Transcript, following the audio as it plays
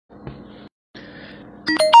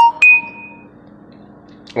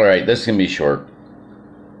All right, this is gonna be short.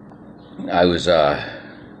 I was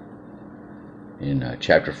in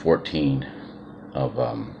chapter 14 of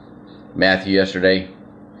Matthew yesterday,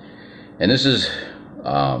 and this is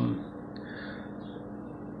um,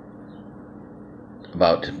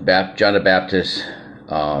 about John the Baptist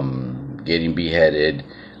getting beheaded.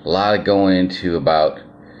 A lot of going into about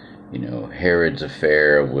Herod's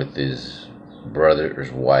affair with his brother's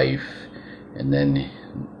wife, and then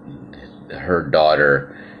her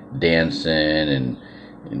daughter dancing and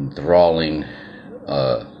enthralling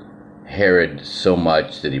Herod so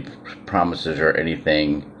much that he promises her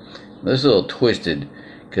anything. This is a little twisted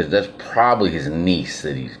because that's probably his niece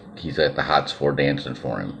that he's at the hots for dancing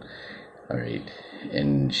for him. All right,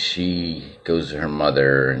 and she goes to her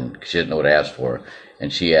mother and she doesn't know what to ask for,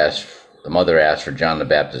 and the mother asks for John the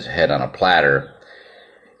Baptist's head on a platter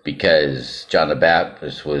because John the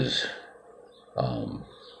Baptist was um,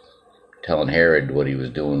 telling Herod what he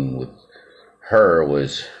was doing with her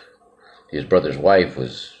was his brother's wife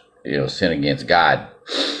was, sin against God.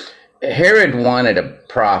 Herod wanted a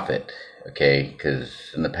prophet, okay,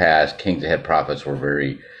 because in the past, kings that had prophets were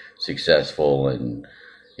very successful, and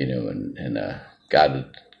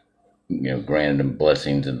God, granted him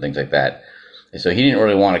blessings and things like that. And so he didn't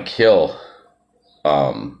really want to kill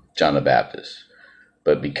John the Baptist,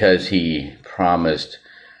 but because he promised,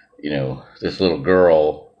 this little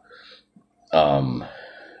girl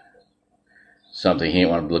something, he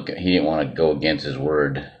didn't want to go against his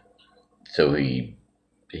word, so he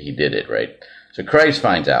did it, right. So Christ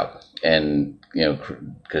finds out, and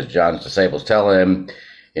because John's disciples tell him,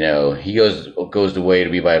 he goes away to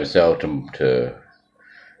be by himself to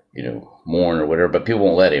mourn or whatever, but people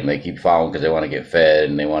won't let him. They keep following because they want to get fed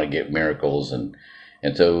and they want to get miracles, and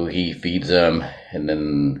so he feeds them, and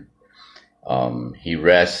then he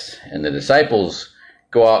rests, and the disciples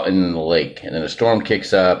go out in the lake, and then a storm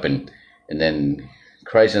kicks up, and then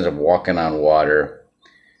Christ ends up walking on water,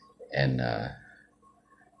 and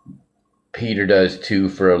Peter does too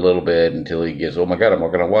for a little bit until he gets, oh my God, I'm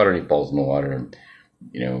walking on water, and he falls in the water, and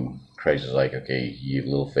Christ is like, okay, you have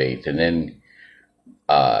little faith, and then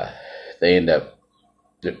they end up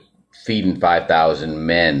feeding 5,000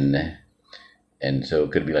 men, and so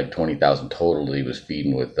it could be like 20,000 total that he was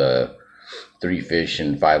feeding with 3 fish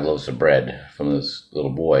and 5 loaves of bread from this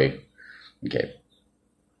little boy. Okay.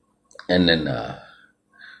 And then,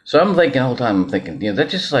 so I'm thinking the whole time, I'm thinking,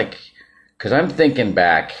 that's just like, because I'm thinking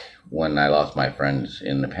back when I lost my friends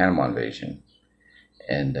in the Panama invasion,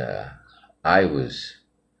 and I was,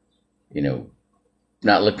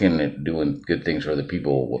 not looking at doing good things for other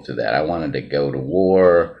people after that. I wanted to go to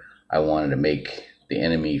war. I wanted to make the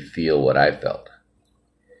enemy feel what I felt.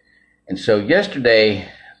 And so yesterday,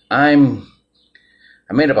 I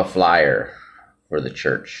made up a flyer for the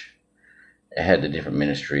church. It had the different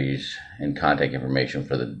ministries and contact information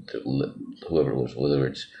for whoever it was, whether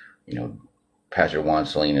it's Pastor Juan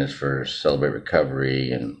Salinas for Celebrate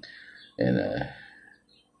Recovery, and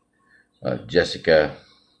Jessica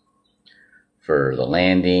for the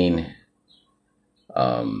landing.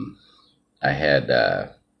 I had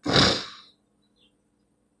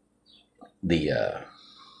the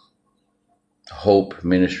Hope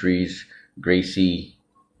Ministries, Gracie,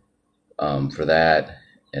 for that,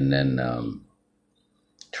 and then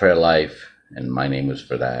Trail Life, and my name was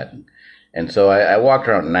for that. And so I walked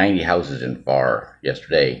around 90 houses in FAR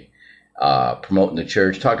yesterday, promoting the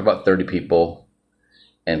church, talked about 30 people.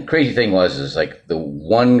 And crazy thing is like the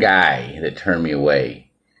one guy that turned me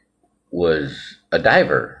away was a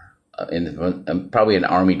diver, probably an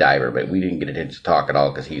Army diver, but we didn't get a chance to talk at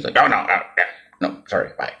all because he's like, oh, no, no,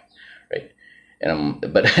 sorry, bye, right? And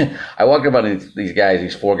but I walked up on these guys,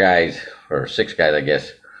 these 4 guys, or 6 guys, I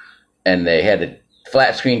guess, and they had a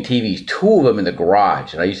flat screen TVs, 2 of them in the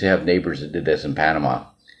garage. And I used to have neighbors that did this in Panama,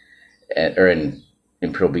 or in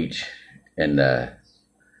Pearl Beach, and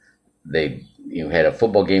they had a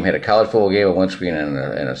football game, had a college football game on one screen, and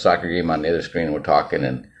a soccer game on the other screen. And we're talking,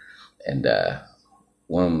 and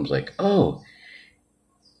one of them was like, "Oh,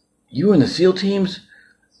 you were in the SEAL teams?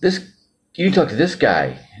 You talk to this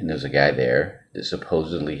guy." And there's a guy there that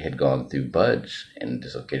supposedly had gone through buds and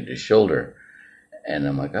dislocated his shoulder. And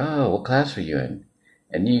I'm like, "Oh, what class were you in?"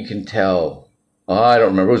 And you can tell, oh, I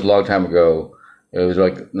don't remember. It was a long time ago. It was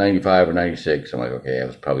like 95 or 96. I'm like, okay, I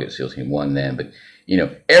was probably at SEAL Team 1 then. But,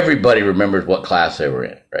 everybody remembers what class they were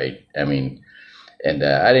in, right? I mean, and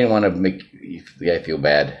I didn't want to make the guy feel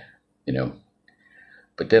bad,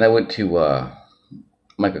 But then I went to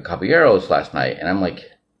Michael Caballero's last night, and I'm like,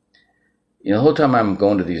 the whole time I'm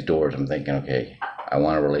going to these doors, I'm thinking, okay, I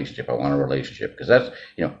want a relationship. Because that's,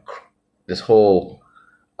 this whole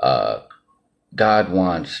God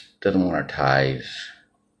doesn't want our tithes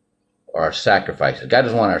or our sacrifices. God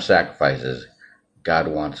doesn't want our sacrifices. God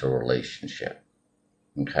wants a relationship.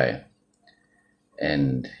 Okay.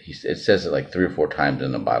 And it says it like 3 or 4 times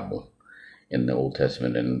in the Bible, in the Old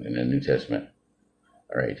Testament and in the New Testament.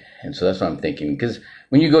 All right. And so that's what I'm thinking. Because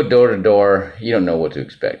when you go door to door, you don't know what to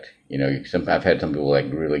expect. I've had some people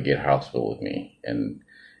like really get hostile with me, and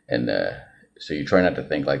so you try not to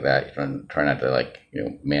think like that. You try not to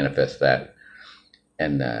manifest that.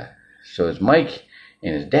 And so as Mike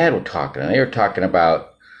and his dad were talking, and they were talking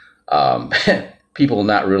about people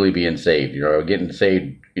not really being saved, or getting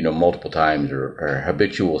saved, multiple times, or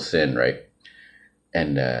habitual sin, right?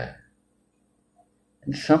 And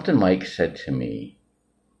something Mike said to me,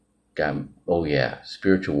 oh yeah,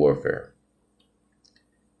 spiritual warfare,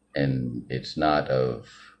 and it's not of,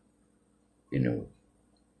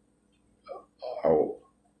 our,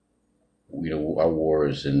 our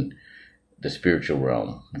wars in the spiritual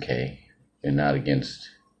realm, okay, and not against,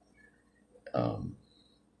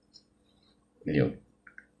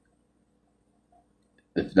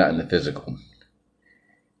 it's not in the physical.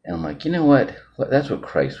 And I'm like, you know what? That's what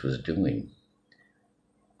Christ was doing.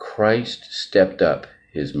 Christ stepped up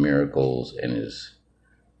his miracles and his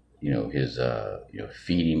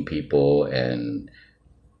feeding people and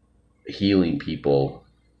healing people,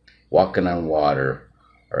 walking on water,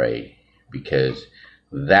 right? Because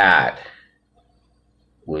that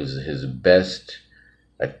was his best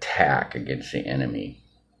attack against the enemy.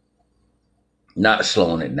 Not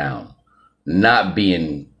slowing it down, not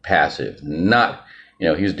being passive, not, he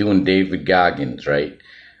was doing David Goggins, right?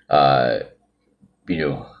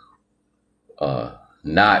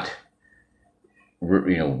 Not,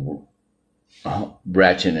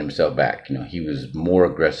 ratcheting himself back. He was more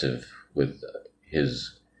aggressive with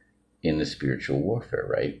in the spiritual warfare,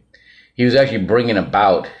 right? He was actually bringing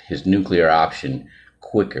about his nuclear option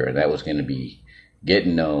quicker, and that was going to be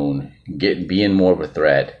getting known, being more of a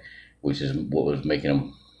threat, which is what was making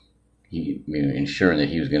him, ensuring that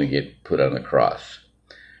he was going to get put on the cross,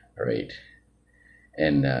 right?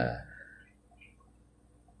 And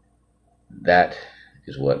that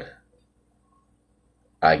is what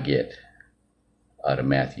I get out of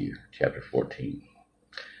Matthew chapter 14.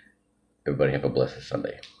 Everybody have a blessed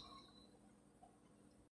Sunday.